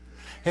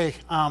Hey,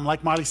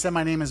 like Marley said,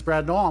 my name is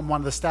Brad Noel. I'm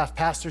one of the staff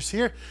pastors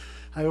here.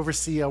 I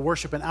oversee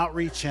worship and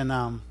outreach, and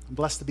I'm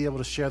blessed to be able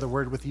to share the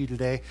word with you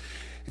today.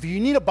 If you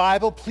need a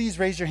Bible, please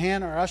raise your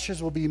hand. Our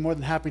ushers will be more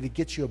than happy to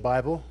get you a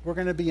Bible. We're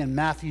going to be in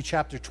Matthew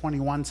chapter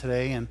 21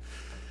 today, and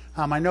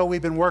I know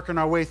we've been working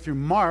our way through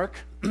Mark,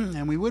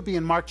 and we would be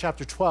in Mark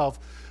chapter 12,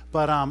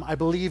 but I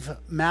believe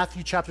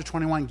Matthew chapter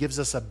 21 gives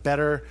us a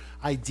better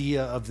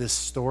idea of this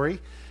story.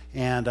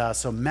 And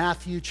so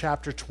Matthew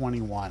chapter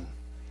 21.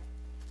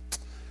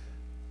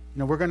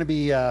 We're going to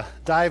be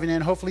diving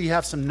in. Hopefully you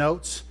have some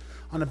notes.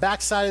 On the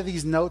back side of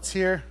these notes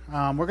here,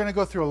 we're going to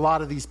go through a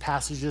lot of these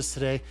passages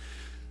today.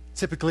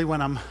 Typically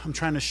when I'm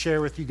trying to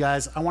share with you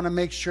guys, I want to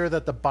make sure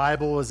that the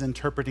Bible is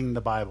interpreting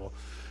the Bible.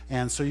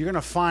 And so you're going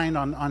to find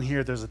on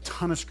here, there's a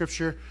ton of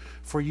scripture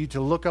for you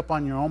to look up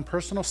on your own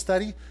personal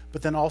study,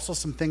 but then also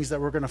some things that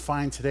we're going to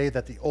find today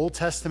that the Old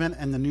Testament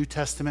and the New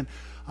Testament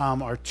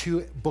are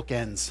two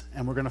bookends,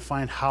 and we're going to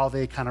find how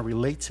they kind of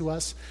relate to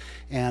us.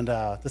 And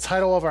the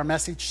title of our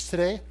message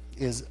today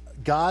is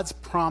God's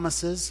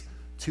Promises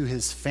to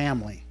His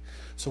Family.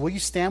 So will you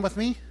stand with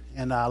me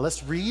and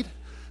let's read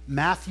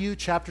Matthew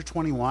chapter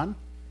 21.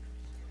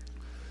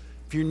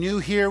 If you're new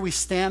here, we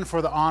stand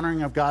for the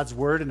honoring of God's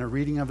word and the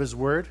reading of His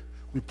word.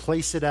 We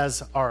place it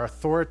as our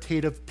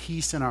authoritative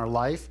piece in our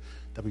life,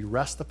 that we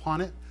rest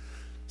upon it.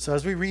 So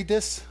as we read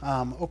this,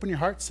 open your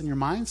hearts and your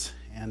minds,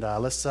 and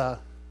let's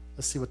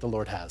see what the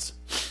Lord has.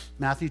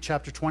 Matthew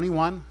chapter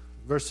 21,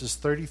 verses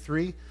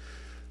 33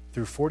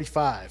 through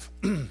 45.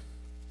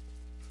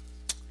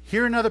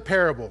 Hear another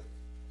parable.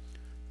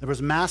 There was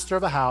a master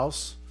of a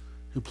house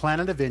who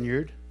planted a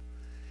vineyard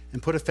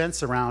and put a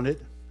fence around it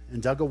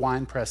and dug a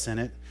wine press in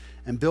it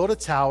and built a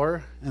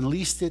tower and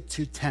leased it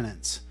to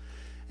tenants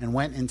and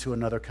went into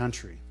another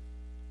country.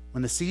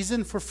 When the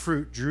season for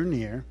fruit drew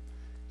near,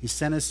 he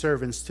sent his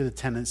servants to the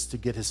tenants to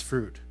get his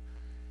fruit.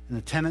 And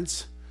the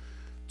tenants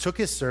took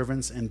his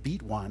servants and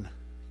beat one,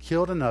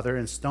 killed another,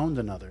 and stoned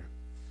another.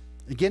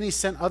 Again he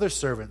sent other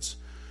servants,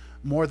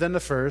 more than the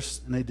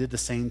first, and they did the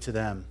same to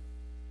them.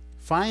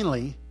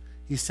 Finally,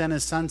 he sent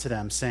his son to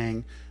them,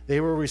 saying, "They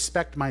will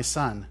respect my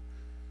son."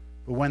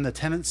 But when the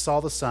tenants saw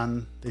the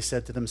son, they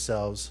said to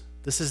themselves,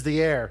 "This is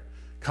the heir.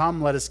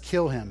 Come, let us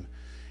kill him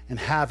and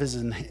have his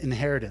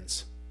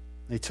inheritance."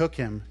 They took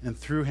him and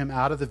threw him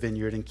out of the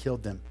vineyard and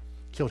killed him.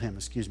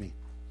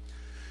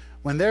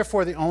 When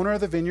therefore the owner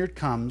of the vineyard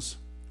comes,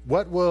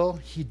 what will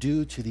he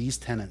do to these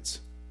tenants?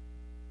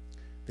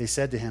 They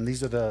said to him,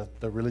 these are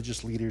the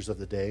religious leaders of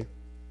the day,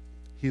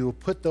 "He will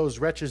put those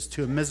wretches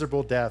to a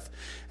miserable death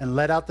and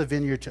let out the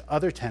vineyard to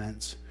other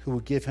tenants who will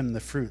give him the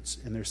fruits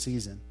in their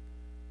season."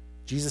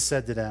 Jesus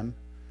said to them,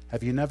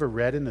 "Have you never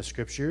read in the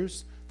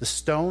scriptures, the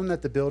stone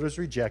that the builders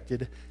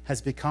rejected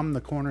has become the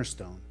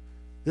cornerstone?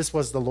 This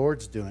was the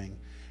Lord's doing,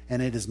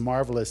 and it is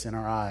marvelous in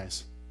our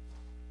eyes.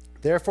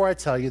 Therefore I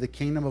tell you, the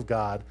kingdom of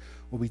God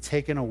will be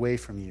taken away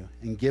from you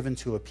and given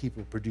to a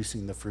people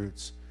producing the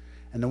fruits.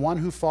 And the one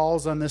who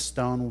falls on this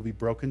stone will be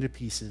broken to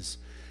pieces,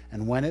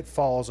 and when it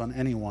falls on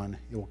anyone,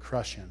 it will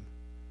crush him."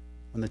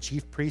 When the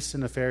chief priests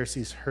and the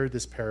Pharisees heard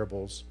these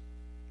parables,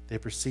 they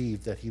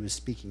perceived that he was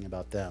speaking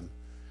about them.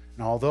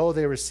 And although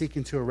they were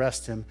seeking to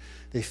arrest him,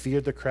 they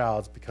feared the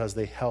crowds because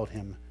they held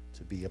him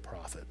to be a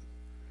prophet.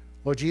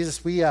 Lord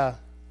Jesus, we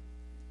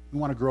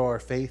want to grow our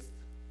faith.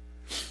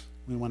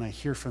 We want to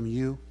hear from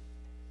you.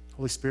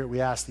 Holy Spirit,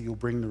 we ask that you'll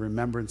bring the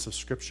remembrance of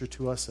Scripture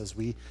to us as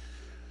we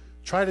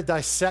try to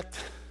dissect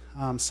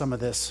some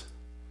of this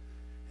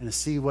and to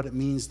see what it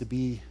means to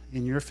be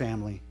in your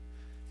family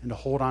and to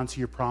hold on to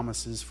your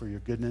promises for your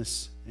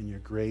goodness and your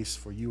grace,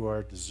 for you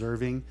are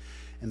deserving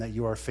and that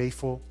you are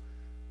faithful.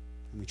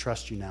 And we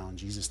trust you now in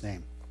Jesus'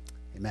 name.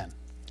 Amen.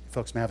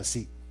 Folks may have a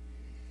seat.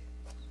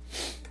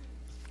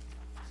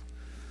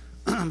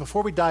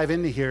 Before we dive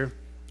into here,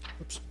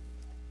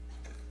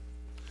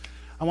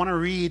 I want to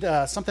read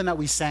something that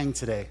we sang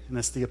today, and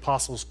it's the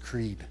Apostles'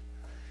 Creed.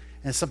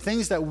 And some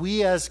things that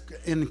we as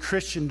in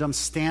Christendom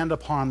stand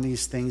upon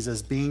these things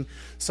as being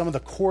some of the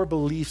core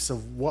beliefs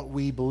of what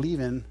we believe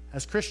in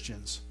as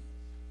Christians.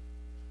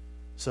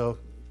 So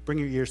bring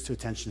your ears to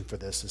attention for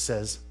this. It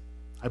says,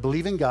 "I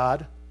believe in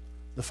God,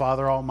 the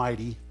Father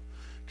Almighty,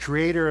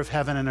 creator of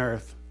heaven and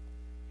earth.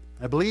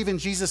 I believe in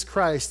Jesus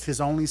Christ,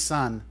 his only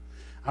Son,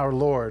 our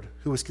Lord,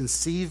 who was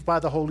conceived by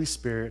the Holy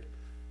Spirit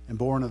and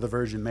born of the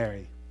Virgin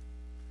Mary.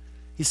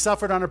 He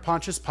suffered under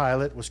Pontius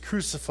Pilate, was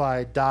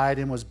crucified, died,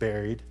 and was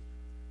buried.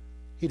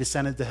 He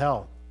descended to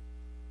hell.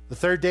 The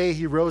third day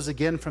he rose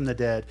again from the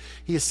dead.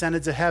 He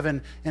ascended to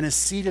heaven and is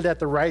seated at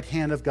the right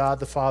hand of God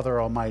the Father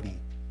Almighty.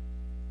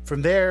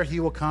 From there he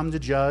will come to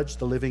judge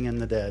the living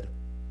and the dead.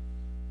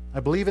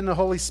 I believe in the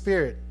Holy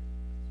Spirit,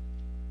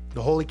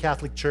 the Holy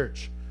Catholic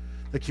Church,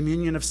 the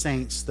communion of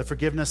saints, the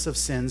forgiveness of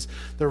sins,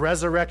 the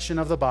resurrection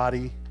of the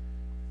body,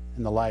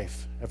 and the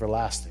life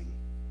everlasting.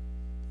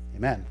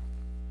 Amen."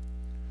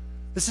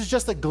 This is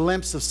just a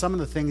glimpse of some of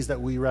the things that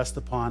we rest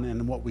upon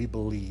and what we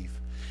believe.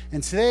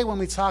 And today, when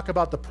we talk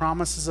about the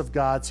promises of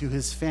God to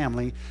his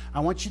family, I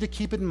want you to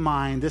keep in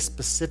mind this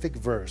specific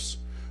verse,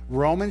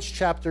 Romans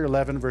chapter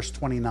 11, verse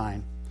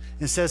 29.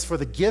 It says, for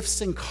the gifts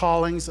and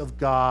callings of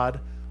God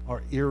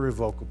are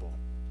irrevocable.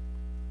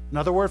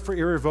 Another word for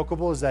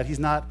irrevocable is that he's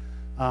not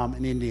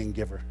an Indian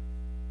giver.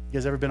 You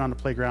guys ever been on the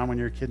playground when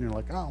you're a kid and you're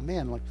like, oh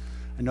man, like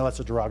I know that's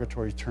a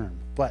derogatory term,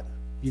 but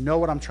you know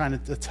what I'm trying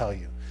to tell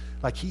you.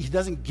 Like he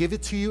doesn't give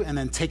it to you and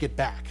then take it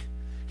back.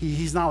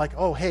 He's not like,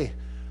 oh, hey,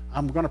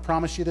 I'm going to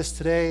promise you this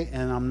today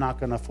and I'm not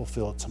going to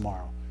fulfill it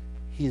tomorrow.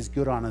 He is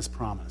good on his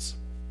promise.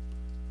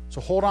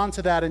 So hold on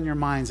to that in your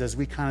minds as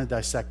we kind of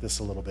dissect this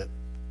a little bit.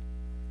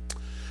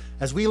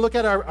 As we look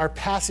at our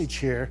passage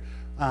here,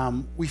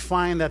 we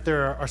find that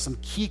there are some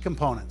key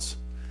components.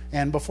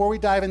 And before we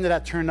dive into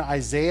that, turn to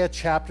Isaiah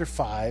chapter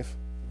 5,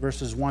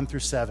 verses 1 through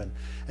 7.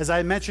 As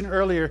I mentioned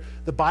earlier,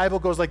 the Bible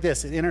goes like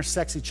this. It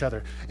intersects each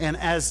other. And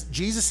as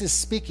Jesus is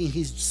speaking,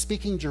 he's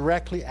speaking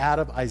directly out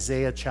of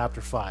Isaiah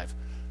chapter 5.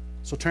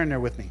 So turn there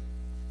with me.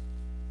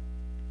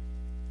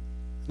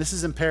 This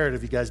is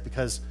imperative, you guys,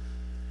 because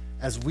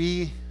as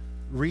we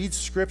read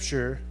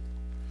Scripture,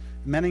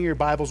 many of your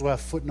Bibles will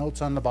have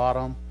footnotes on the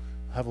bottom,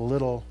 have a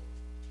little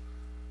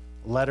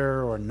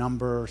letter or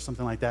number or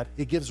something like that.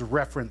 It gives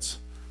reference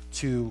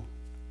to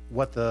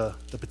what the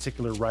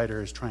particular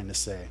writer is trying to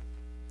say.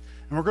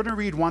 And we're going to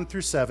read 1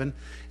 through 7,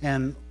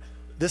 and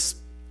this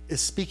is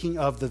speaking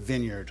of the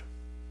vineyard.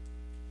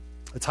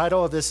 The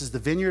title of this is The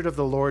Vineyard of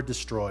the Lord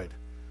Destroyed.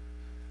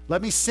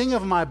 Let me sing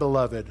of my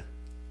beloved,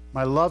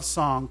 my love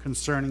song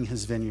concerning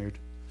his vineyard.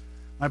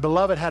 My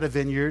beloved had a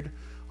vineyard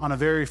on a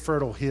very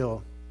fertile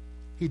hill.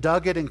 He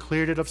dug it and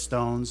cleared it of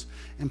stones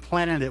and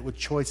planted it with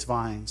choice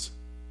vines.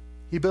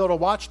 He built a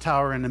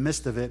watchtower in the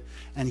midst of it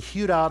and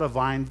hewed out a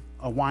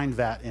wine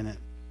vat in it.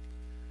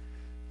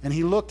 And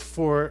he looked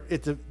for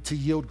it to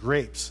yield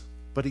grapes,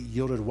 but it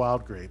yielded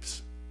wild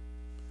grapes.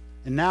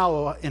 And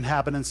now,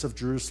 inhabitants of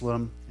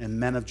Jerusalem and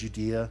men of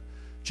Judea,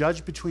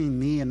 judge between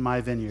me and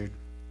my vineyard.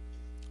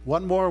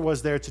 What more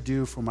was there to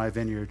do for my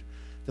vineyard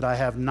that I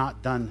have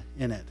not done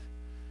in it?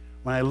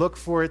 When I looked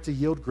for it to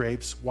yield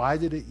grapes, why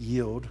did it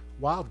yield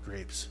wild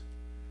grapes?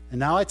 And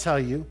now I tell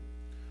you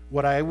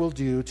what I will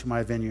do to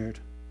my vineyard.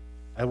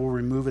 I will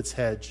remove its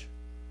hedge,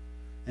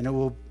 and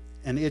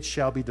it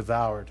shall be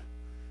devoured.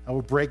 I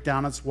will break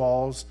down its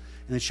walls,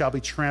 and it shall be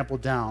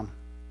trampled down,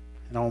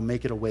 and I will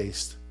make it a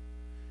waste.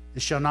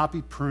 It shall not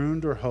be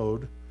pruned or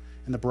hoed,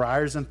 and the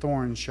briars and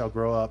thorns shall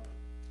grow up.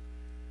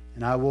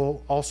 And I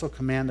will also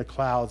command the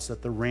clouds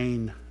that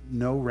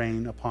no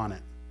rain upon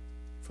it.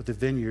 For the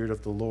vineyard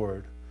of the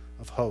Lord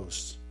of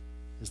hosts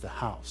is the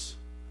house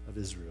of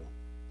Israel.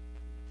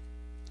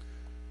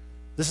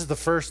 This is the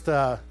first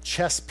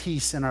chess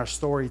piece in our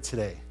story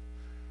today,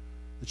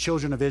 the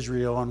children of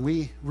Israel. And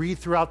we read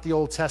throughout the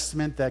Old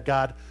Testament that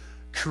God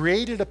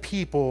created a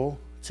people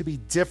to be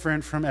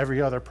different from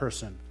every other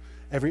person,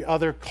 every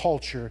other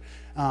culture,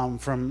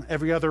 from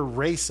every other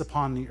race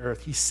upon the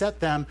earth. He set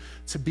them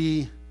to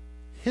be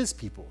his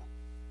people.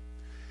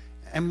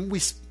 And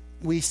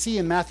we see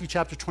in Matthew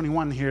chapter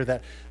 21 here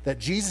that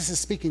Jesus is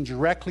speaking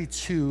directly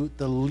to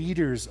the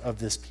leaders of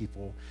this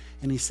people.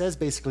 And he says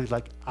basically,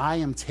 like, I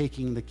am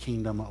taking the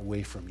kingdom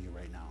away from you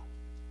right now.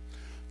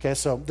 Okay,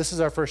 so this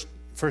is our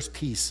first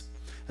piece.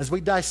 As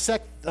we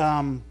dissect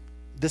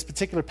this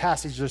particular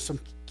passage, there's some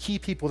key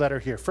people that are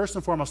here. First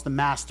and foremost, the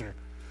master.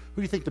 Who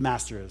do you think the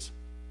master is?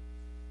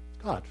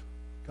 God.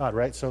 God,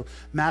 right? So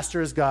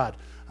master is God.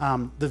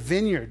 The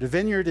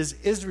vineyard is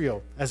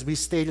Israel, as we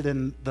stated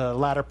in the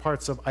latter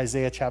parts of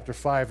Isaiah chapter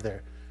 5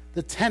 there.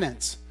 The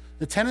tenants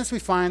we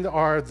find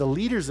are the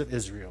leaders of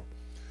Israel.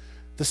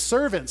 The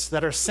servants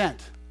that are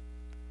sent,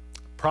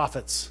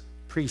 prophets,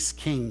 priests,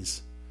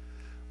 kings.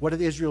 What did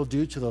Israel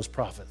do to those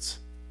prophets?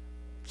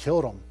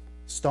 Killed them,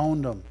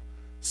 stoned them,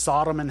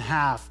 sawed them in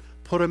half,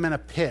 put them in a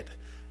pit,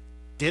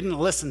 didn't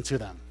listen to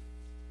them.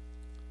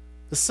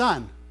 The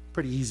Son,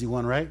 pretty easy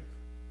one, right?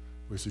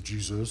 Where's the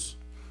Jesus?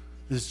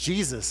 It's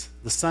Jesus.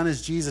 The Son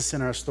is Jesus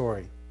in our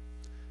story.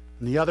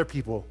 And the other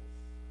people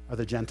are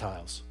the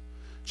Gentiles.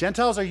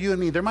 Gentiles are you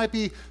and me. There might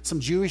be some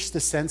Jewish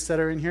descents that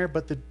are in here,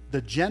 but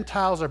the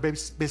Gentiles are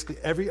basically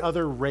every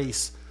other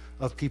race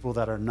of people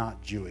that are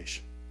not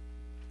Jewish.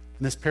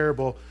 And this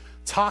parable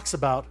talks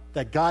about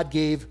that God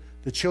gave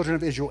the children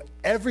of Israel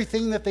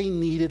everything that they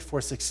needed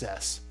for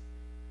success.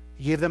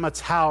 He gave them a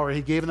tower.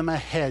 He gave them a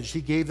hedge.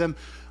 He gave them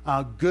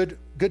good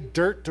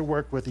dirt to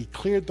work with. He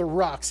cleared the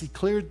rocks. He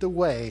cleared the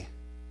way.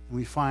 And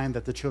we find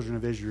that the children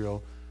of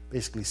Israel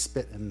basically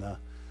spit in the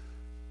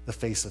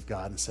face of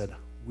God and said,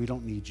 we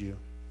don't need you.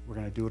 We're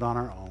going to do it on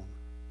our own.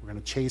 We're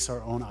going to chase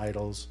our own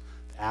idols,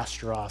 the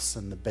Ashtaroths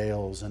and the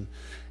Baals, and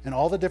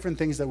all the different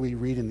things that we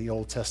read in the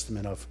Old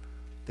Testament of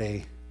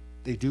they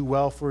do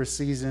well for a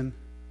season,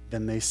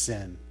 then they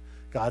sin.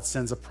 God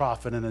sends a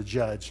prophet and a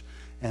judge,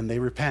 and they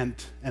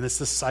repent, and it's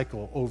this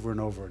cycle over and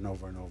over and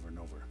over and over and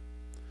over.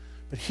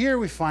 But here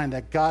we find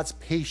that God's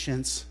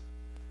patience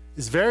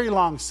is very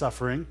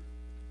long-suffering.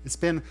 It's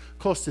been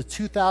close to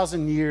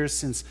 2,000 years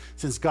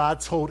since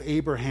God told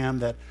Abraham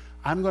that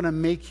I'm going to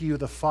make you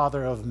the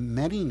father of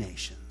many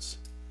nations,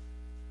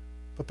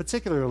 but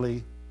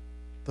particularly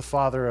the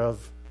father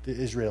of the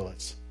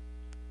Israelites.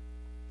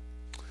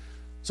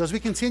 So as we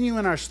continue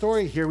in our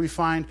story here, we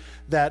find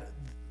that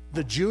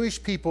the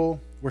Jewish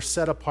people were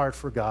set apart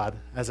for God,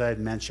 as I had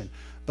mentioned.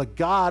 But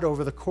God,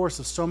 over the course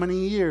of so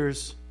many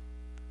years,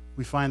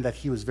 we find that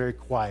he was very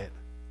quiet.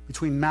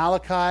 Between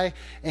Malachi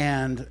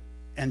and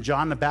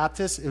John the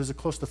Baptist, it was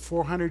close to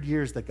 400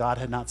 years that God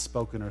had not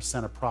spoken or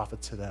sent a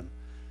prophet to them.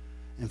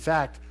 In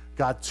fact,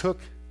 God took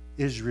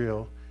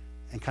Israel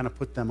and kind of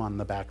put them on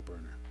the back burner.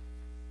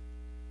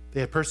 They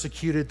had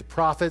persecuted the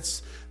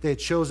prophets. They had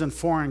chosen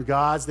foreign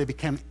gods. They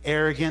became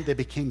arrogant. They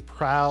became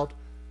proud.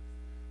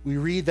 We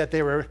read that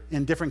they were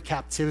in different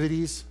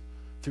captivities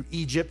through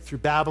Egypt, through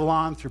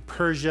Babylon, through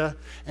Persia,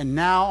 and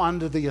now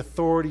under the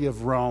authority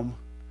of Rome,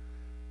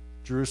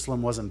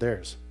 Jerusalem wasn't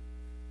theirs.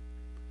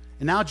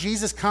 And now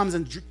Jesus comes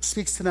and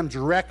speaks to them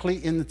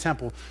directly in the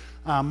temple.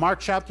 Mark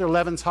chapter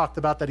 11 talked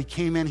about that he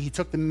came in, he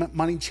took the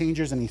money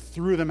changers and he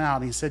threw them out.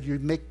 And he said, you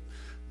make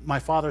my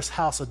father's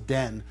house a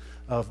den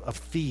of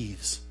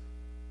thieves.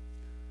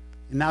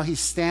 And now he's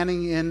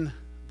standing in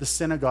the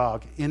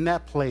synagogue, in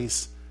that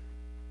place,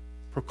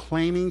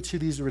 proclaiming to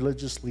these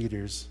religious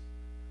leaders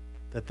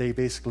that they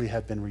basically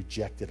had been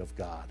rejected of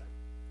God.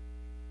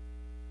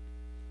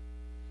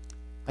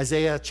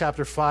 Isaiah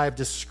chapter 5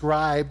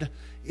 described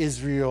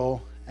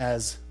Israel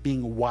as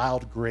being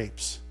wild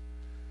grapes.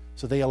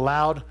 So they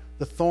allowed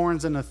the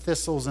thorns and the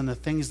thistles and the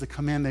things to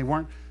come in. They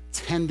weren't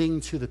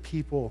tending to the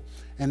people.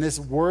 And this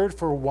word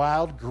for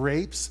wild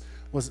grapes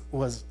was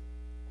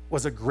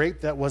a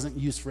grape that wasn't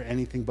used for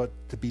anything but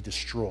to be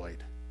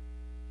destroyed.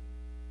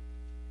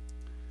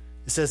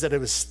 It says that it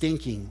was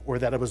stinking or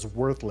that it was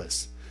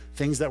worthless,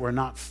 things that were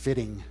not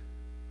fitting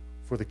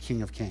for the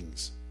King of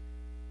Kings.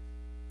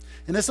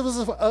 And this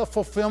was a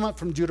fulfillment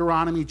from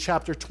Deuteronomy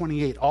chapter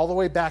 28, all the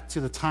way back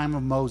to the time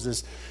of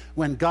Moses,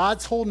 when God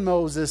told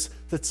Moses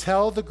to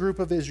tell the group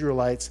of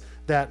Israelites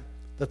that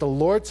the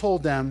Lord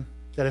told them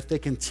that if they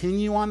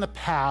continue on the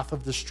path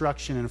of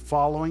destruction and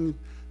following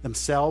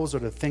themselves or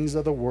the things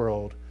of the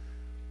world,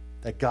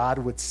 that God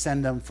would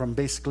send them from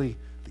basically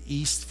the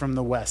east from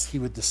the west. He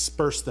would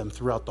disperse them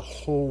throughout the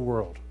whole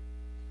world.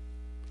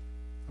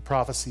 A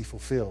prophecy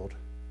fulfilled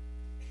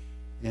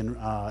in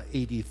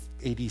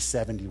AD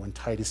 70 when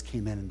Titus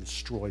came in and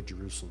destroyed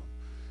Jerusalem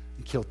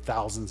and killed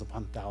thousands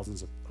upon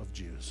thousands of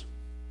Jews.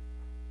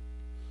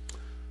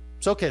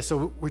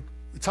 So we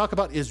talk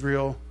about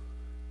Israel,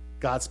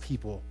 God's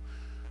people.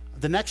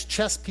 The next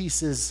chess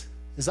piece is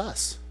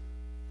us,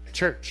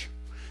 church.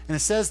 And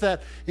it says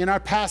that in our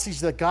passage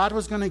that God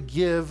was going to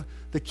give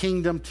the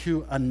kingdom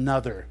to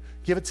another,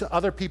 give it to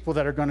other people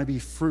that are going to be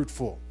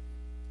fruitful.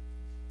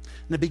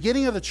 And the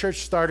beginning of the church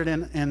started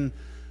in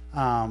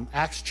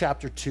Acts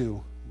chapter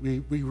 2. We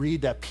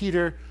read that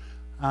Peter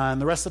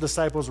and the rest of the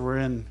disciples were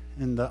in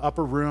the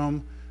upper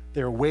room.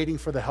 They were waiting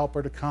for the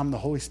helper to come. The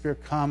Holy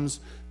Spirit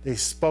comes. They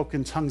spoke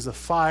in tongues of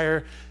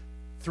fire.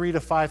 3,000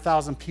 to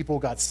 5,000 people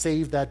got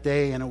saved that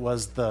day, and it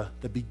was the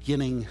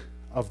beginning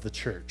of the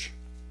church.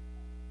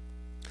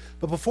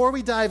 But before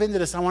we dive into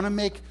this, I want to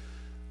make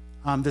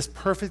this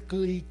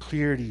perfectly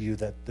clear to you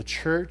that the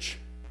church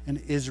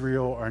and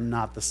Israel are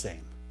not the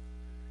same.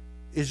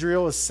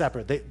 Israel is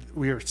separate.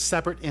 We are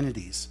separate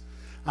entities.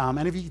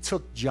 Any of you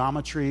took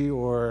geometry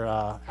or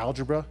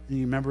algebra, and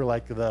you remember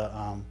like the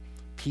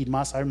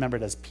PEDMAS? I remember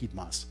it as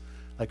PEDMAS,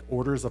 like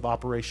orders of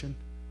operation.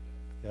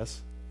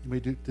 Yes?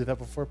 Anybody do that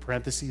before?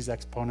 Parentheses,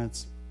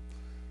 exponents,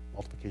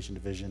 multiplication,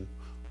 division,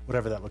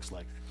 whatever that looks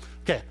like.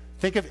 Okay,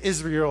 think of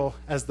Israel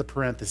as the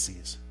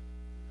parentheses.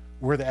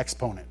 We're the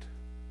exponent.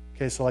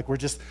 Okay, so like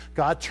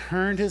God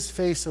turned his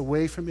face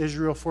away from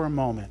Israel for a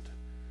moment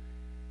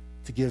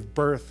to give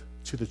birth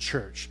to the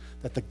church,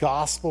 that the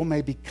gospel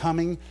may be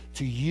coming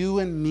to you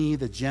and me,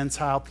 the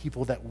Gentile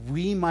people, that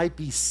we might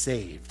be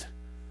saved.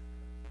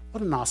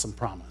 What an awesome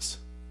promise.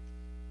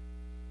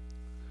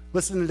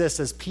 Listen to this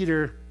as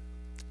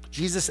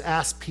Jesus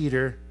asked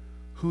Peter,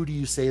 "Who do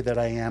you say that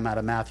I am?" out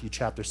of Matthew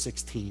chapter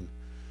 16.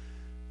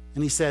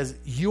 And he says,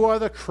 "You are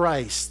the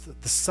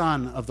Christ, the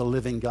Son of the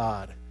living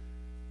God."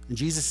 And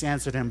Jesus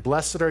answered him,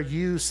 "Blessed are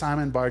you,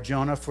 Simon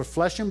Bar-Jonah, for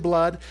flesh and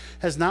blood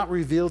has not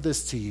revealed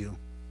this to you,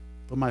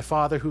 but my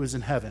Father who is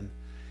in heaven.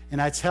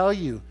 And I tell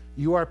you,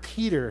 you are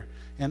Peter,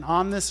 and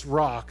on this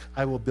rock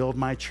I will build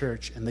my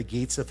church, and the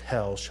gates of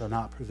hell shall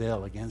not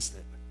prevail against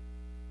it."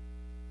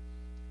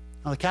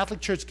 Now, the Catholic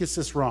Church gets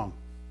this wrong.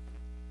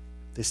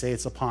 They say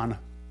it's upon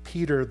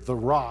Peter, the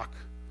rock.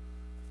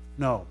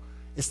 No,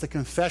 it's the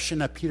confession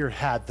that Peter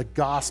had, the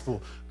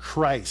gospel,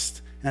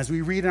 Christ. And as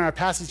we read in our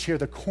passage here,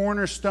 the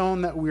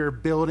cornerstone that we are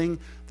building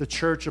the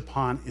church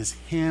upon is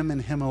him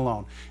and him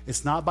alone.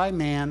 It's not by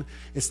man,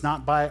 it's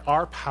not by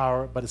our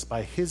power, but it's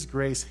by his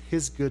grace,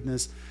 his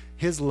goodness,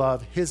 his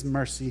love, his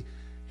mercy,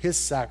 his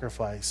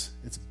sacrifice.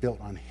 It's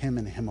built on him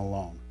and him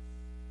alone.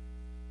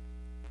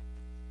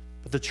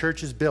 But the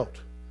church is built,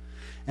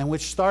 and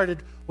which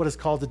started what is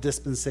called the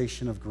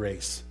dispensation of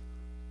grace.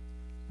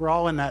 We're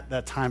all in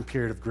that time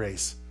period of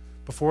grace.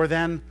 Before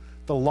then,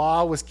 the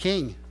law was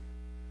king.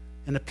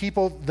 And the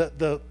people,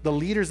 the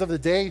leaders of the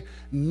day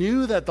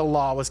knew that the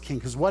law was king.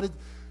 Because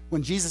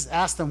when Jesus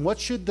asked them, what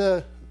should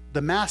the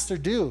master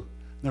do?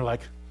 And they're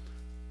like,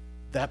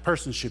 that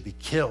person should be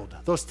killed.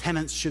 Those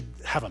tenants should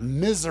have a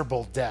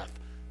miserable death.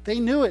 They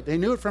knew it. They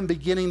knew it from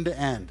beginning to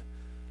end.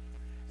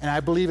 And I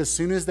believe as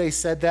soon as they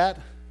said that,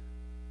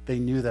 they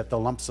knew that the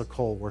lumps of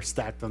coal were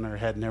stacked on their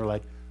head, and they were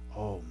like,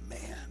 oh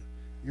man,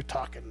 you're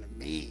talking to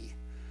me.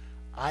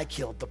 I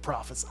killed the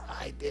prophets.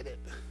 I did it.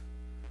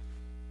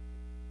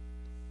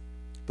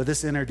 But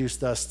this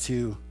introduced us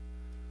to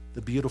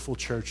the beautiful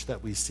church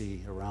that we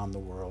see around the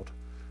world.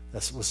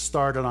 That was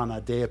started on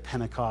a day of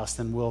Pentecost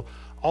and will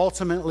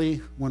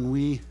ultimately, when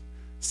we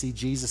see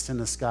Jesus in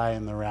the sky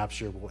in the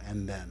rapture, will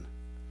end then.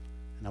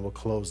 And that will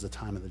close the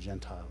time of the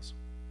Gentiles.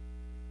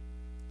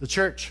 The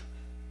church,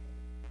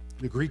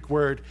 the Greek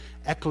word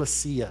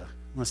ekklesia.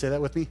 You want to say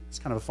that with me? It's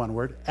kind of a fun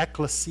word.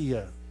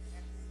 Ekklesia.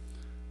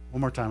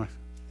 One more time.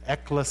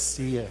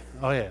 Ekklesia.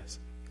 Oh, yes.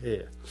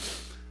 Yeah.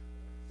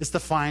 It's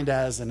defined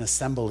as an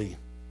assembly,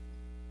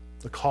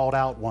 the called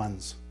out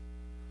ones,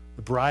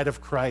 the bride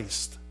of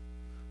Christ,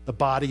 the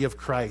body of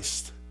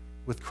Christ,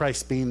 with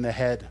Christ being the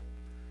head.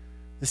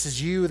 This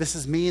is you, this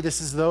is me, this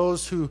is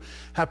those who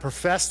have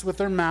professed with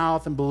their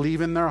mouth and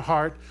believe in their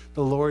heart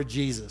the Lord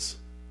Jesus,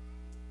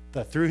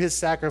 that through his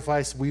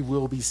sacrifice we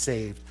will be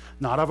saved,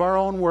 not of our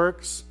own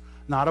works,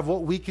 not of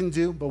what we can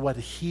do, but what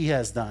he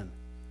has done.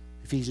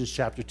 Ephesians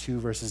chapter 2,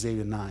 verses 8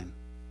 and 9.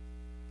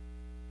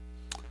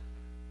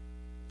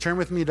 Turn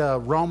with me to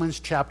Romans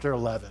chapter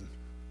 11.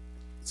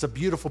 It's a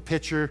beautiful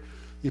picture.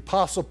 The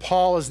Apostle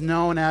Paul is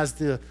known as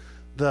the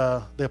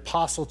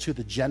apostle to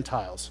the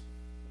Gentiles.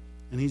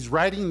 And he's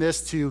writing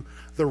this to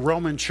the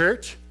Roman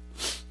church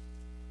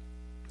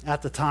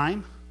at the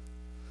time.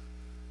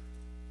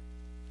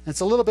 It's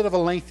a little bit of a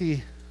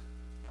lengthy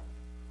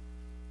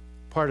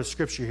part of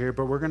Scripture here,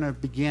 but we're going to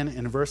begin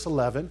in verse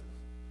 11.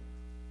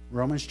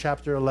 Romans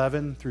chapter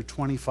 11 through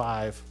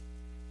 25.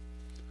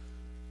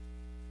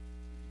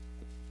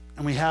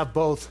 And we have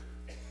both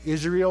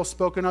Israel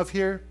spoken of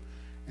here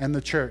and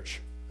the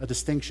church, a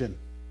distinction.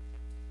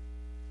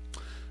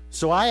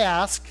 So I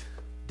ask,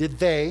 did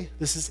they,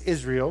 this is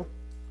Israel,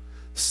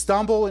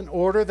 stumble in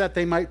order that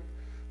they might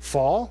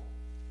fall?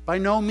 By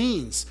no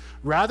means.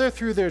 Rather,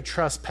 through their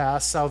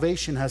trespass,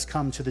 salvation has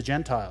come to the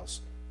Gentiles,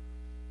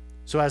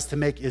 so as to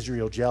make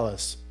Israel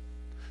jealous.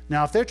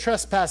 Now, if their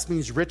trespass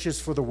means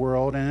riches for the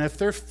world, and if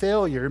their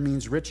failure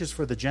means riches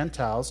for the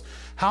Gentiles,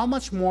 how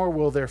much more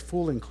will their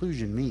full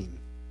inclusion mean?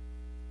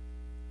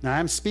 Now, I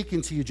am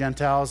speaking to you,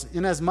 Gentiles,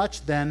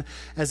 inasmuch then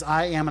as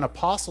I am an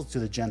apostle to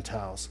the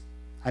Gentiles.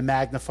 I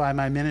magnify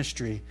my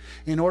ministry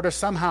in order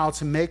somehow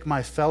to make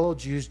my fellow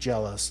Jews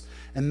jealous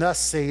and thus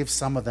save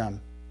some of them.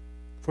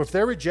 For if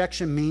their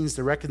rejection means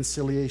the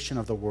reconciliation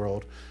of the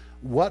world,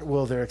 what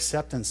will their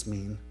acceptance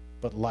mean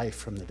but life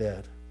from the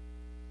dead?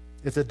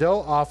 If the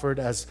dough offered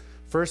as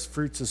first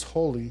fruits is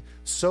holy,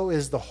 so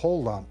is the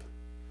whole lump.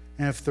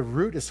 And if the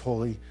root is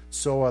holy,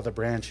 so are the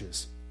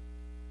branches.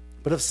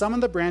 But if some of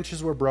the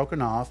branches were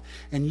broken off,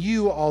 and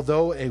you,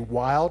 although a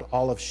wild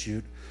olive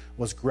shoot,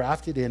 was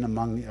grafted in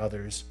among the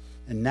others,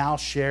 and now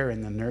share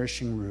in the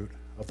nourishing root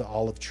of the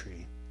olive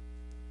tree.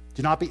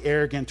 Do not be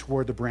arrogant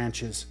toward the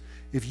branches.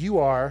 If you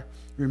are,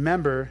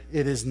 remember,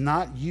 it is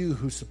not you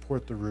who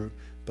support the root,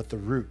 but the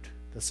root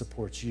that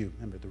supports you.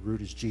 Remember, the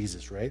root is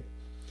Jesus, right?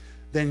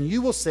 Then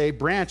you will say,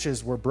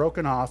 branches were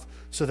broken off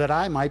so that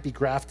I might be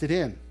grafted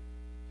in.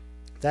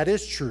 That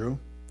is true.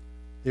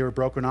 They were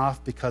broken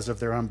off because of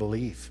their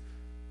unbelief.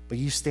 But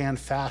you stand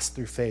fast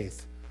through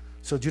faith.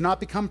 So do not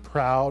become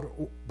proud,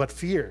 but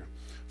fear.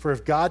 For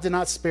if God did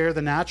not spare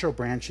the natural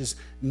branches,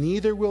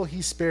 neither will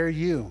he spare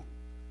you.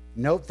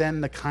 Note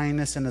then the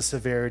kindness and the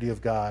severity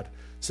of God.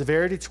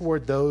 Severity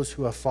toward those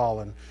who have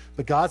fallen,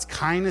 but God's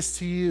kindness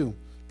to you,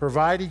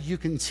 provided you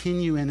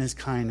continue in his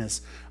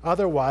kindness.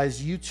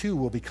 Otherwise, you too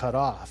will be cut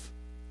off.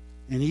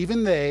 And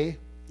even they,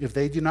 if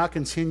they do not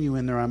continue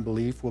in their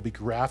unbelief, will be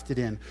grafted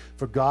in,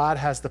 for God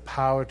has the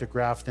power to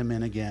graft them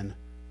in again.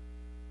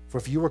 For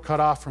if you were cut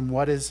off from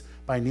what is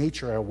by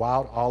nature a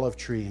wild olive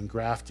tree and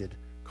grafted,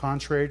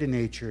 contrary to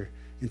nature,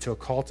 into a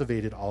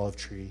cultivated olive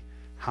tree,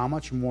 how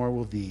much more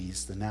will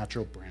these, the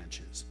natural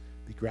branches,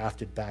 be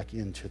grafted back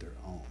into their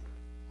own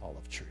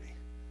olive tree?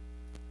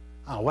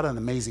 Oh, what an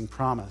amazing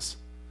promise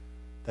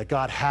that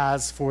God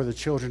has for the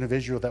children of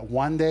Israel, that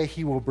one day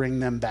he will bring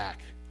them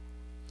back.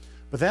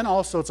 But then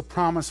also it's a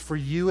promise for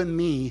you and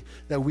me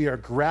that we are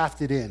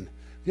grafted in.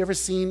 Have you ever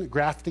seen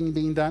grafting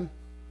being done?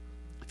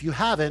 If you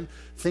haven't,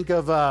 think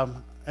of,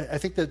 I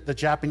think that the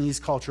Japanese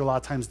culture a lot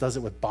of times does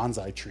it with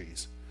bonsai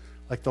trees.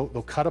 Like they'll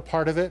cut a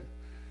part of it,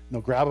 and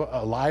they'll grab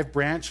a live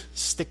branch,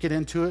 stick it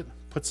into it,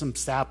 put some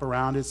sap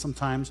around it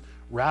sometimes,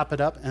 wrap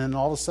it up, and then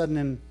all of a sudden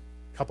in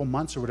a couple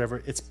months or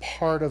whatever, it's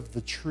part of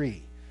the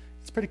tree.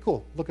 It's pretty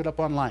cool. Look it up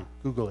online.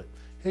 Google it.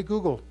 Hey,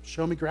 Google,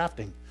 show me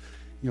grafting.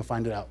 You'll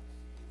find it out.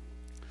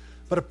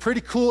 But a pretty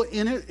cool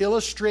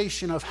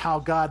illustration of how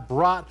God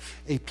brought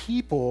a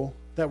people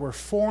that were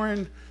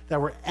foreign,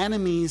 that were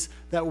enemies,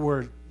 that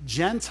were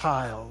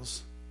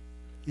Gentiles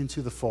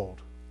into the fold.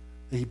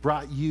 That he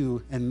brought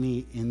you and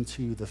me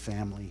into the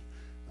family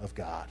of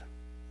God.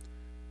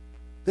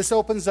 This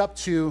opens up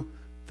to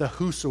the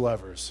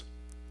whosoevers.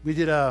 We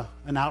did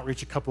an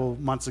outreach a couple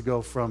months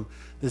ago from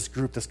this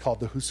group that's called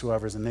the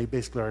Whosoevers, and they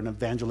basically are an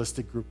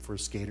evangelistic group for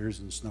skaters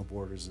and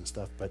snowboarders and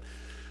stuff. But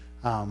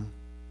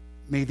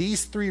may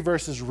these 3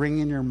 verses ring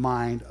in your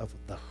mind of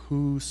the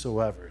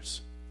Whosoevers.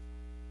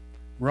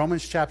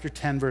 Romans chapter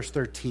 10, verse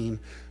 13,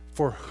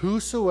 for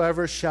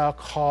whosoever shall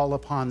call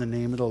upon the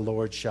name of the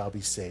Lord shall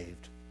be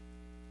saved.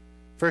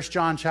 1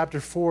 John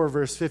chapter 4,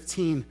 verse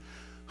 15,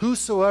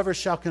 whosoever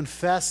shall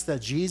confess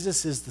that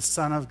Jesus is the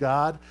Son of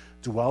God,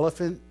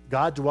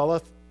 God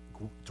dwelleth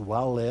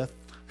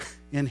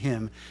in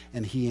him,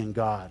 and he in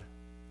God.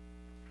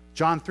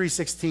 John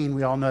 3:16,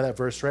 we all know that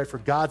verse, right? For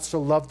God so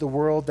loved the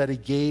world that he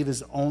gave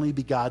his only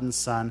begotten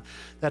Son,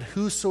 that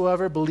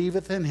whosoever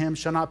believeth in him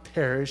shall not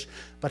perish,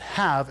 but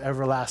have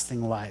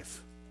everlasting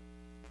life.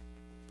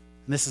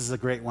 And this is a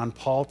great one.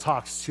 Paul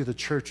talks to the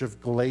church of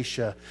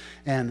Galatia,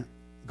 and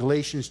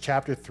Galatians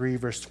chapter 3,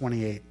 verse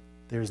 28.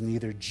 There is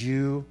neither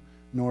Jew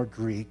nor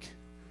Greek.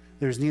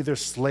 There is neither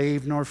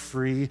slave nor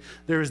free.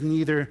 There is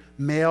neither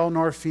male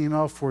nor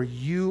female, for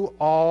you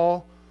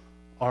all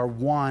are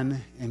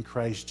one in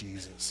Christ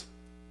Jesus.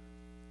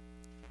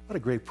 What a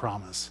great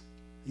promise.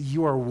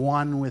 You are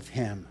one with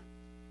him.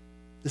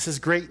 This is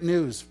great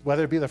news.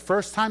 Whether it be the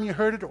first time you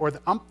heard it or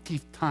the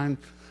umpteenth time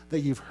that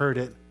you've heard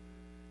it,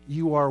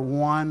 you are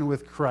one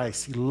with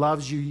Christ. He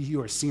loves you.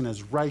 You are seen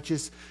as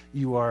righteous.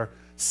 You are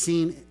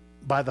seen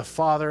by the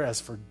Father as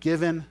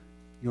forgiven.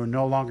 You are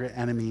no longer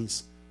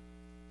enemies,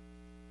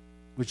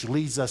 which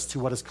leads us to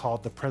what is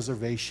called the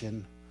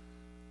preservation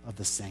of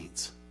the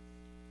saints.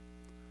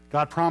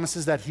 God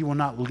promises that he will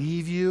not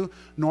leave you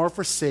nor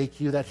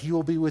forsake you, that he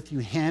will be with you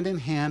hand in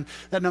hand,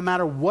 that no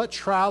matter what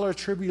trial or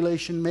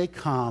tribulation may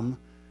come,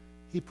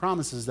 he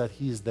promises that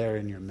he is there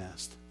in your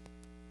midst.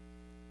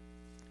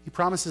 He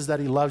promises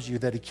that he loves you,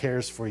 that he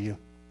cares for you.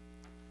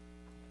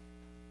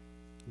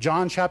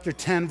 John chapter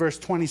 10, verse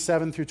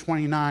 27 through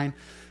 29,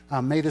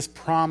 may this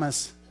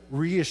promise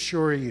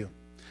reassure you.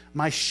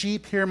 My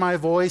sheep hear my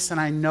voice,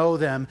 and I know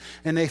them,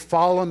 and they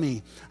follow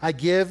me. I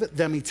give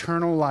them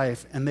eternal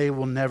life, and they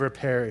will never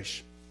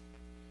perish.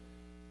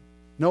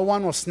 No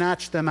one will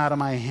snatch them out of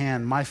my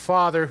hand. My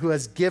Father, who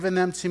has given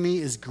them to me,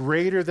 is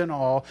greater than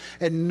all,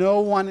 and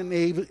no one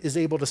is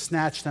able to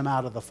snatch them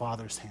out of the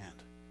Father's hand.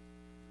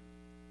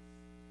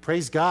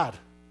 Praise God.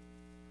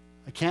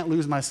 I can't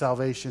lose my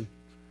salvation.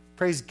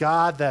 Praise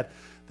God that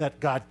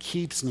God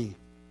keeps me,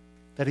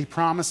 that he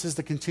promises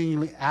to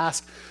continually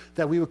ask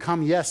that we would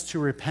come, yes, to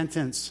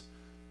repentance.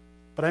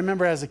 But I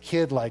remember as a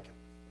kid, like,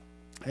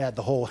 I had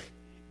the whole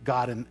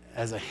God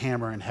as a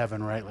hammer in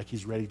heaven, right? Like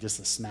he's ready just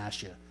to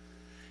smash you.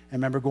 I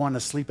remember going to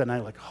sleep at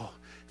night like, oh,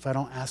 if I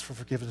don't ask for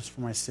forgiveness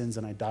for my sins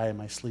and I die in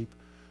my sleep,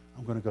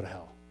 I'm going to go to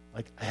hell.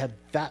 Like I had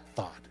that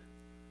thought.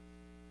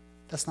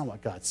 That's not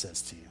what God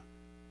says to you.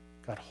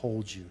 God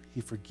holds you.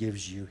 He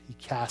forgives you. He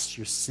casts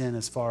your sin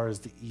as far as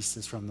the east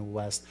is from the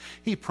west.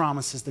 He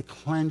promises to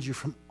cleanse you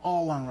from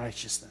all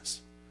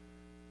unrighteousness.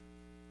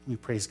 We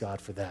praise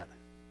God for that.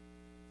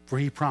 For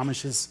he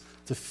promises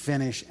to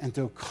finish and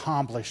to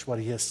accomplish what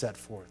he has set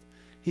forth.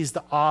 He's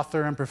the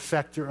author and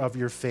perfecter of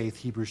your faith,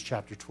 Hebrews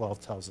chapter 12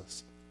 tells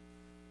us.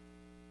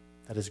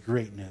 That is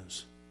great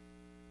news.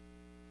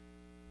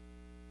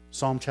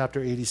 Psalm chapter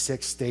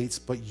 86 states,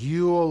 but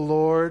you, O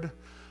Lord,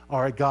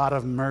 are a God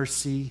of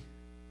mercy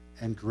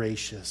and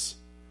gracious,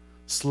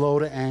 slow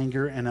to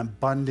anger and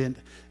abundant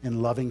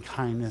in loving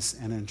kindness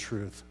and in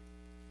truth.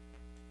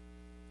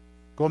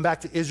 Going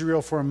back to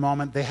Israel for a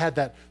moment, they had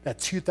that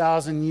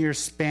 2,000-year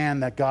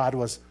span that God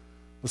was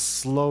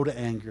slow to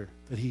anger,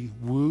 that he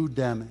wooed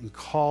them and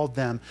called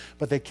them,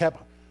 but they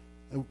kept,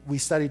 we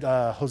studied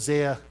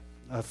Hosea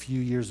a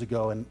few years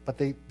ago, but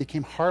they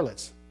became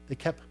harlots. They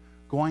kept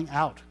going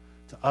out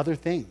to other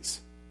things.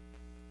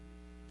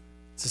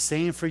 It's the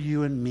same for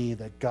you and me,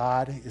 that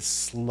God is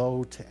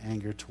slow to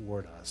anger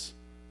toward us.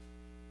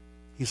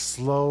 He's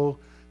slow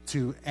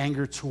to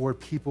anger toward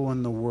people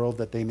in the world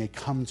that they may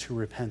come to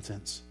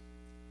repentance.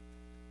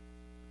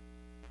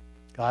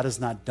 God is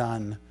not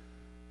done.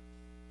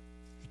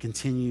 He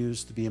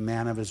continues to be a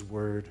man of his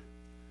word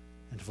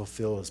and to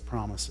fulfill his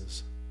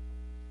promises.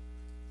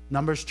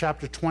 Numbers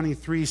chapter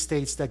 23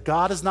 states that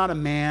God is not a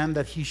man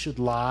that he should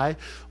lie,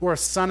 or a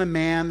son of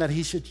man that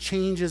he should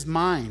change his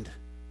mind.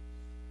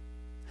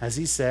 Has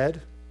he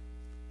said,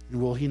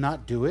 and will he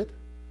not do it?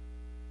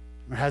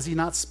 Or has he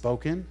not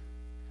spoken,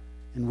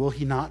 and will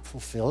he not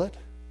fulfill it?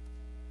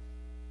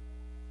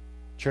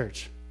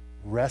 Church,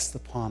 rest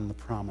upon the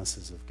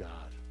promises of God.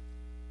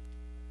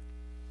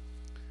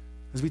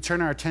 As we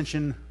turn our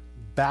attention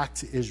back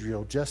to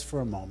Israel just for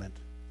a moment,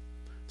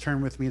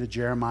 turn with me to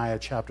Jeremiah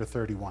chapter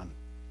 31.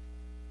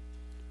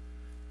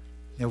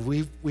 You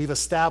know, we've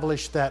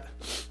established that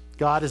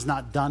God is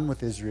not done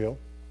with Israel.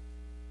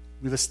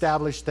 We've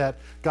established that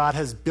God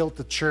has built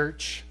the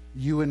church,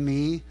 you and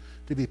me,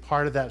 to be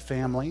part of that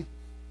family.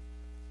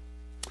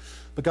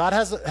 But God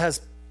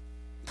has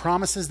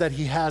promises that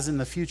he has in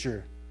the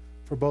future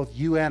for both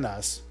you and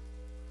us,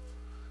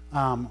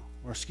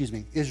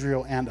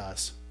 Israel and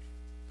us.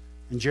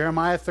 In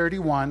Jeremiah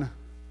 31,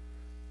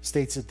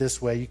 states it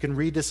this way. You can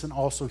read this in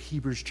also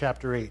Hebrews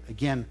chapter 8.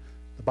 Again,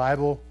 the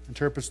Bible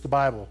interprets the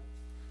Bible.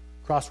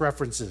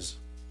 Cross-references.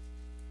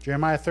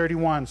 Jeremiah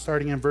 31,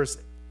 starting in verse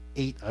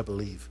 8, I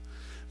believe.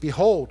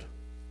 Behold,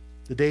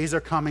 the days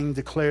are coming,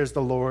 declares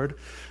the Lord,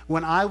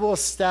 when I will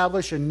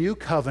establish a new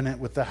covenant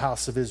with the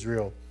house of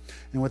Israel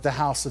and with the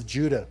house of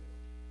Judah.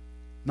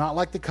 Not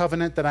like the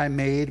covenant that I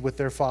made with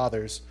their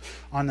fathers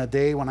on the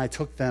day when I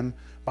took them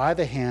by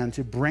the hand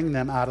to bring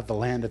them out of the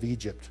land of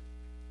Egypt.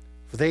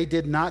 For they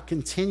did not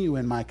continue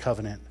in my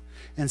covenant,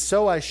 and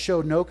so I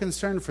showed no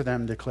concern for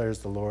them, declares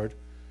the Lord.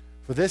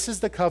 For this is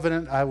the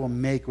covenant I will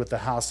make with the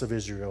house of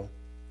Israel.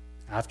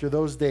 After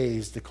those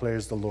days,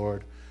 declares the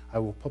Lord, I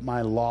will put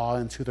my law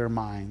into their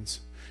minds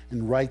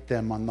and write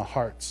them on the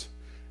hearts.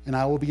 And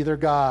I will be their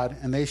God,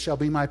 and they shall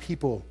be my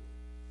people.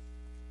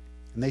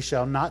 And they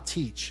shall not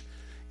teach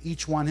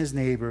each one his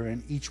neighbor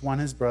and each one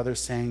his brother,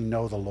 saying,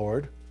 Know the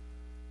Lord.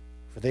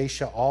 For they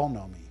shall all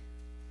know me,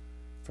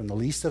 from the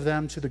least of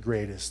them to the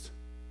greatest.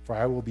 For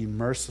I will be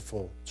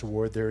merciful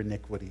toward their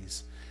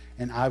iniquities,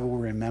 and I will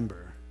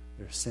remember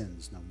their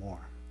sins no more.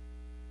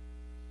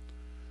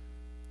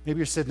 Maybe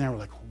you're sitting there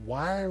like,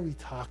 why are we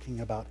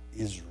talking about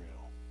Israel?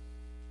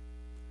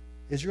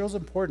 Israel's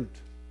important.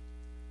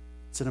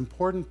 It's an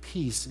important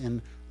piece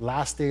in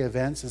last day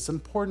events. It's an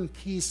important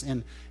piece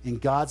in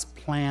God's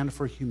plan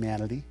for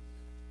humanity.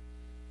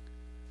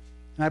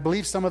 And I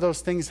believe some of those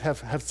things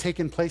have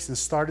taken place and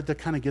started to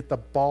kind of get the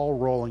ball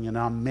rolling. And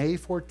on May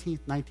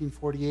 14th,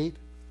 1948,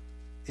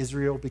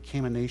 Israel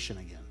became a nation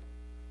again.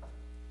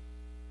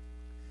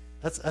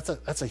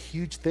 That's a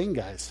huge thing,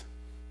 guys.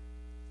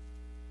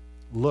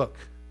 Look,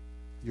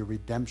 your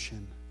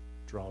redemption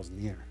draws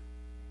near.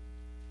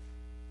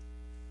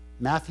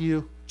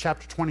 Matthew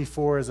chapter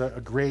 24 is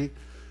a great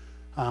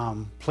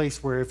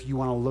place where if you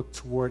want to look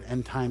toward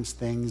end times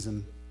things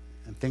and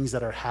things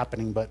that are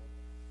happening. But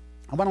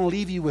I want to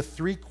leave you with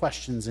 3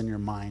 questions in your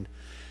mind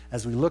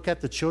as we look at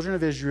the children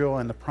of Israel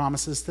and the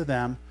promises to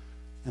them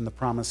and the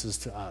promises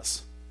to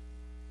us.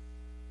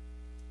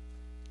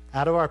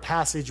 Out of our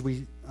passage,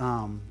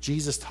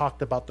 Jesus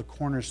talked about the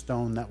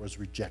cornerstone that was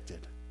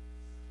rejected.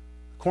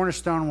 The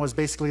cornerstone was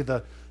basically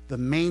the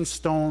main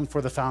stone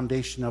for the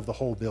foundation of the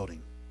whole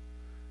building.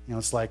 You know,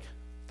 it's like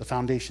the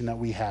foundation that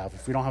we have.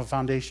 If we don't have a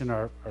foundation,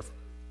 our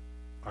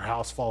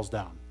house falls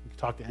down. We can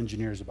talk to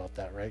engineers about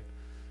that, right?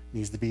 It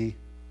needs to be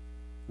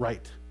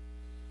right.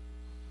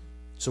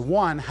 So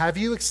 1, have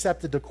you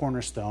accepted the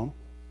cornerstone?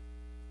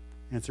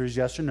 Answer is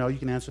yes or no. You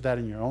can answer that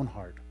in your own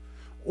heart.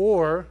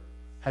 Or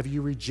have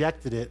you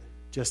rejected it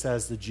just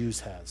as the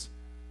Jews has?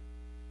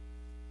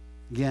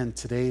 Again,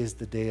 today is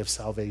the day of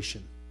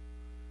salvation.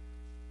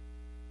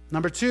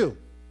 Number 2,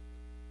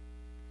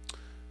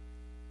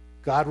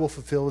 God will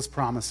fulfill his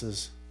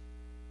promises.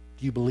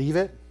 Do you believe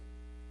it?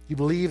 You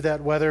believe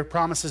that whether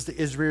promises to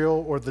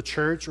Israel or the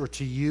church or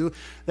to you,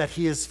 that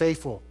he is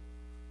faithful,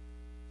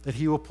 that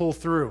he will pull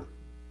through?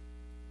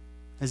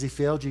 Has he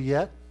failed you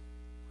yet?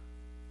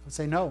 I would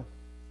say no.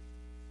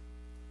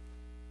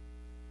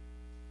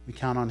 We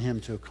count on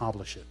him to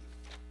accomplish it.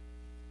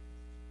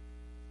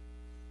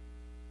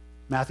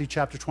 Matthew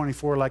chapter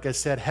 24, like I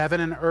said,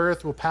 heaven and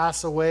earth will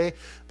pass away,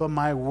 but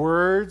my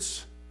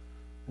words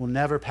will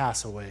never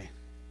pass away.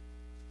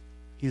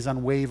 He's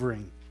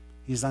unwavering.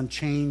 He's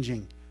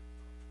unchanging.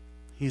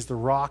 He's the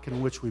rock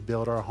in which we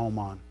build our home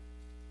on.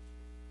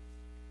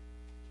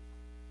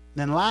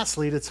 Then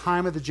lastly, the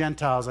time of the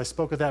Gentiles. I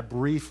spoke of that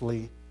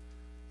briefly.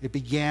 It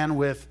began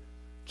with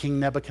King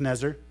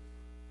Nebuchadnezzar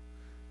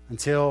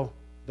until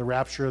the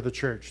rapture of the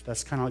church.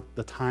 That's kind of like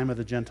the time of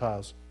the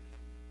Gentiles.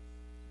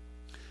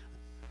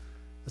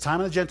 The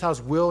time of the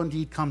Gentiles will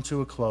indeed come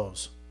to a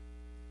close.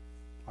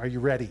 Are you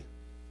ready?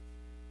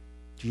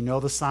 Do you know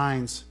the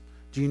signs?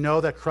 Do you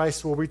know that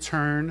Christ will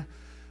return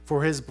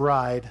for his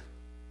bride?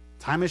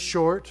 Time is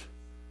short.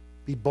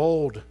 Be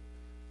bold.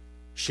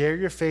 Share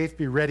your faith.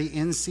 Be ready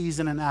in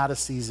season and out of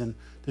season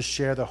to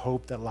share the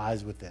hope that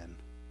lies within.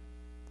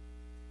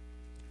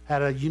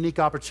 Had a unique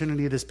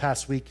opportunity this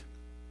past week.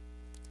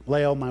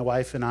 Leo, my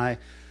wife, and I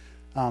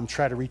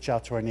try to reach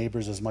out to our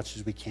neighbors as much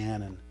as we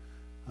can. And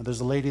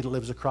there's a lady that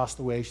lives across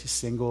the way. She's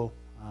single,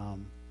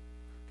 kind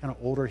of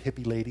older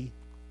hippie lady.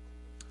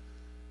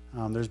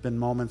 There's been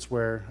moments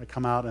where I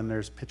come out and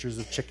there's pictures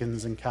of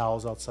chickens and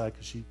cows outside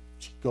because she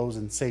goes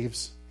and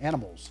saves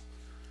animals.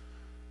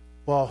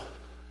 Well,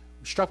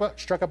 struck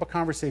up a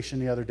conversation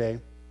the other day,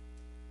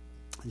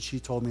 and she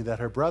told me that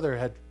her brother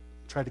had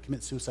tried to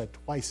commit suicide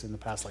twice in the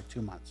past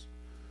 2 months.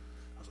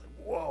 I was like,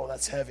 whoa,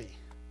 that's heavy.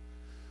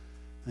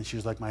 And she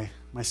was like, my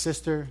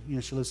sister,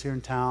 she lives here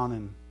in town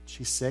and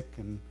she's sick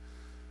and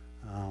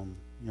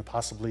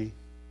possibly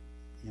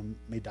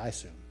may die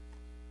soon.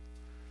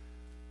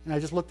 And I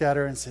just looked at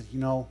her and said,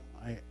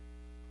 I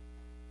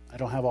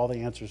don't have all the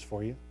answers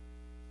for you,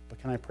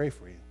 but can I pray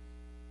for you?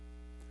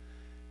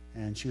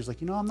 And she was like,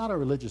 I'm not a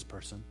religious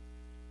person,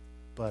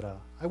 but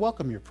I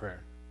welcome your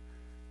prayer.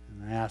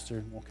 And I asked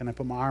her, well, can I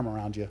put my arm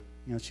around you?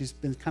 She's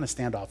been kind of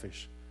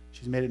standoffish.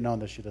 She's made it known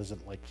that she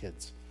doesn't like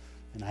kids,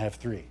 and I have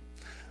 3.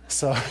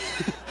 So,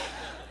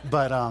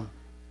 but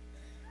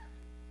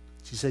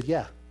She said,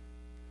 yeah.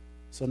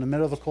 So in the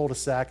middle of the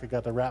cul-de-sac, I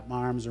got to wrap my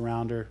arms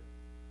around her,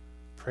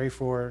 pray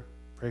for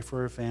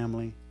her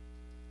family,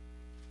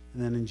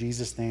 and then in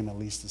Jesus' name at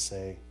least to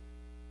say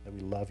that we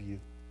love you,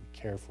 we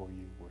care for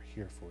you, we're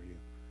here for you.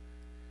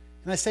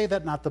 And I say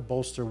that not to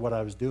bolster what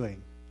I was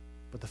doing,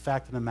 but the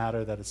fact of the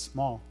matter that it's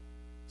small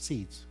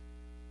seeds,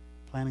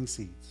 planting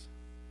seeds.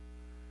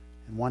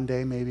 And one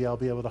day maybe I'll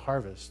be able to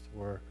harvest,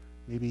 or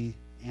maybe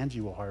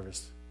Angie will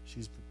harvest.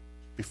 She's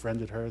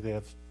befriended her. They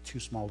have 2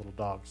 small little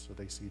dogs, so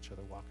they see each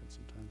other walking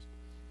sometimes.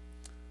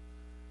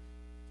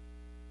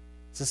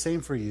 It's the same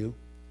for you,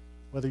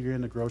 whether you're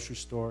in the grocery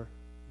store,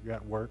 you're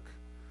at work,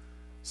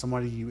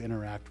 somebody you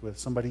interact with,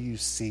 somebody you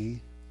see,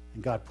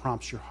 and God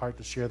prompts your heart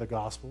to share the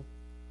gospel.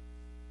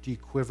 Do you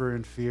quiver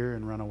in fear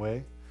and run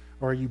away?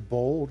 Or are you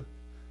bold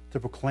to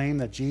proclaim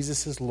that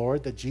Jesus is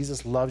Lord, that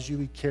Jesus loves you,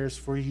 he cares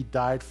for you, he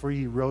died for you,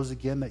 he rose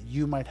again, that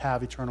you might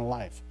have eternal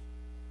life?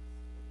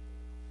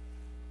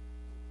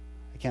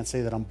 I can't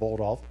say that I'm bold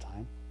all the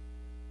time.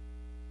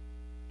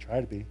 Try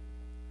to be.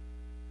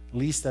 At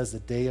least as the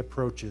day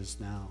approaches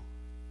now,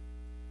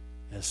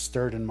 it has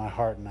stirred in my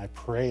heart, and I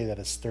pray that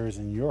it stirs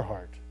in your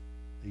heart,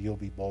 that you'll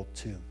be bold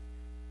too.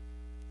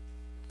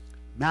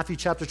 Matthew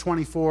chapter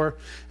 24,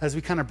 as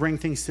we kind of bring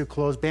things to a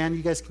close. Band,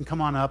 you guys can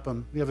come on up.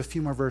 We have a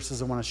few more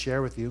verses I want to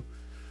share with you.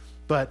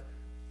 But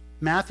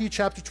Matthew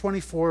chapter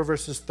 24,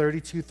 verses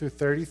 32 through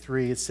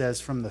 33, it says,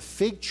 "From the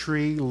fig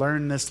tree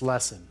learn this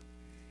lesson.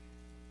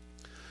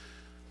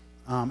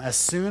 As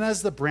soon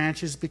as the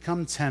branches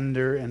become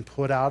tender and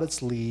put out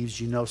its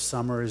leaves, you know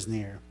summer is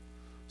near.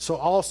 So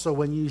also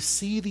when you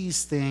see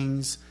these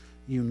things,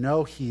 you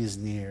know he is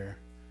near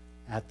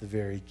at the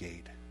very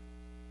gate."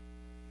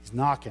 He's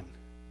knocking.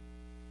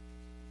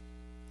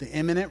 The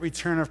imminent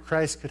return of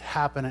Christ could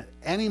happen at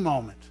any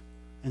moment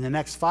in the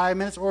next 5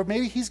 minutes, or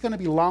maybe he's going to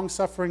be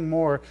long-suffering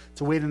more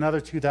to wait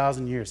another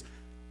 2,000 years.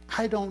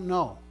 I don't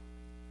know.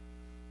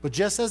 But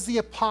just as the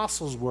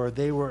apostles were,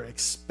 they were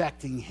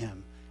expecting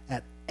him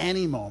at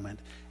any moment,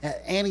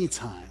 at any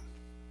time.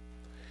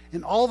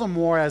 And all the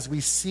more as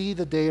we see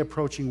the day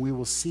approaching, we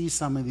will see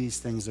some of these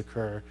things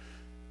occur.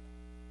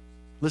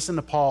 Listen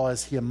to Paul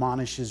as he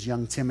admonishes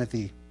young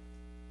Timothy.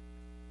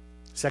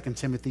 2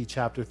 Timothy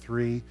chapter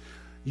 3.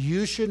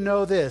 "You should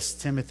know this,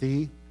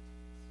 Timothy,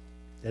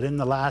 that in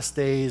the last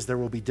days there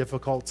will be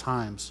difficult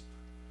times.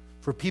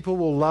 For people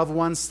will love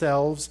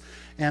oneself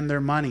and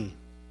their money.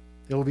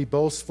 They will be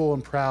boastful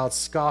and proud,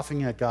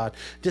 scoffing at God,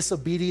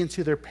 disobedient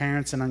to their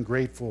parents and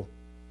ungrateful.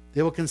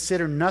 They will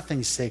consider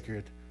nothing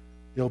sacred.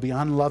 They will be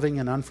unloving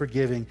and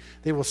unforgiving.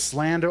 They will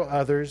slander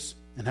others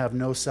and have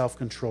no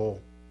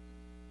self-control.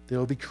 They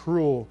will be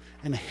cruel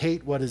and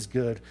hate what is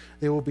good.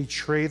 They will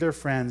betray their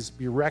friends,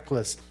 be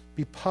reckless,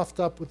 be puffed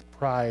up with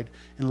pride,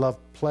 and love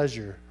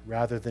pleasure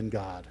rather than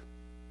God.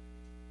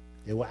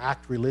 They will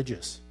act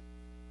religious,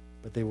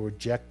 but they will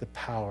reject the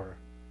power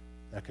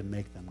that can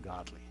make them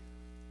godly."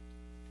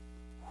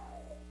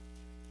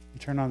 You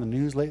turn on the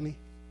news lately?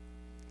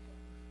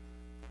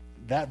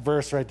 That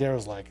verse right there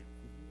was like,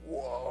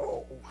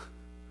 whoa.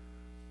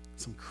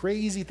 Some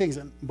crazy things.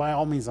 And by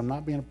all means, I'm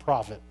not being a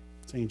prophet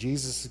saying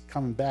Jesus is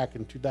coming back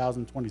in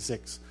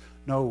 2026.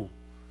 No.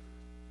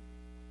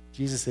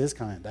 Jesus is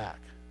coming back.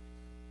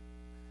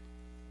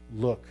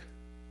 Look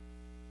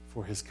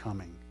for his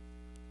coming.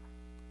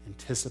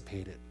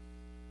 Anticipate it.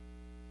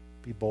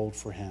 Be bold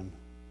for him.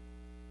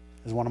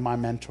 As one of my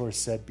mentors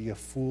said, be a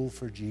fool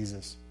for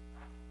Jesus.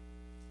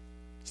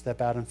 Step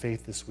out in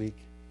faith this week.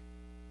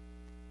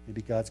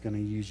 Maybe God's going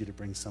to use you to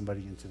bring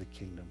somebody into the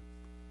kingdom.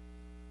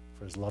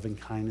 For his loving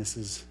kindness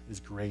is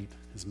great.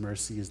 His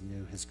mercy is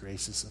new. His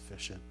grace is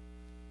sufficient.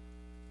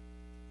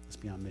 Let's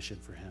be on mission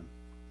for him.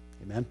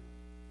 Amen.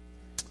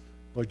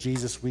 Lord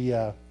Jesus, we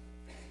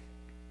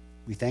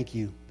thank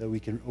you that we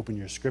can open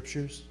your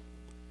scriptures.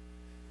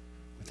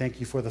 We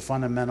thank you for the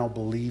fundamental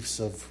beliefs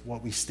of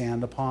what we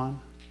stand upon.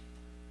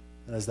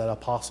 As that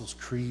Apostles'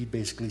 Creed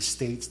basically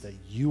states that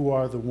you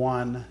are the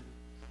one,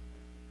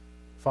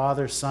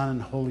 Father, Son,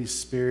 and Holy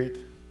Spirit,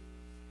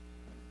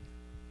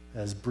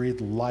 that has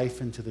breathed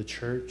life into the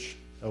church,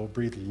 that will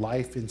breathe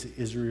life into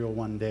Israel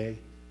one day,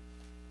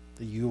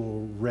 that you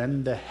will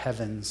rend the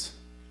heavens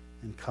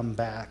and come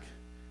back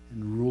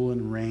and rule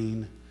and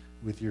reign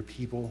with your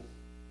people.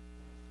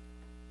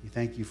 We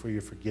thank you for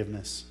your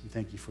forgiveness. We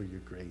thank you for your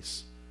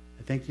grace.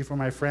 I thank you for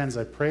my friends.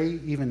 I pray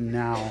even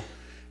now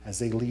as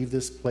they leave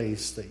this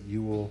place that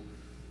you will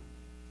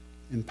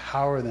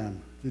empower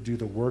them to do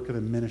the work of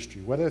the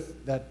ministry, whether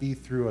that be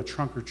through a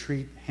trunk or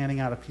treat, handing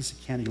out a piece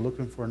of candy,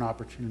 looking for an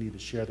opportunity to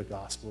share the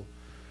gospel,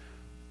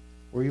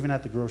 or even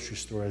at the grocery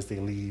store as they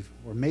leave,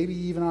 or maybe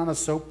even on a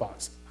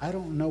soapbox. I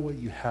don't know what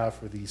you have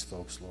for these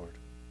folks, Lord,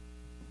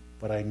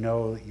 but I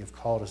know that you've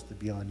called us to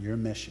be on your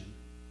mission,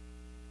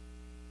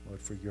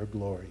 Lord, for your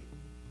glory.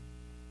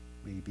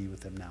 May you be with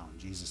them now. In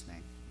Jesus'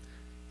 name,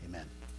 amen.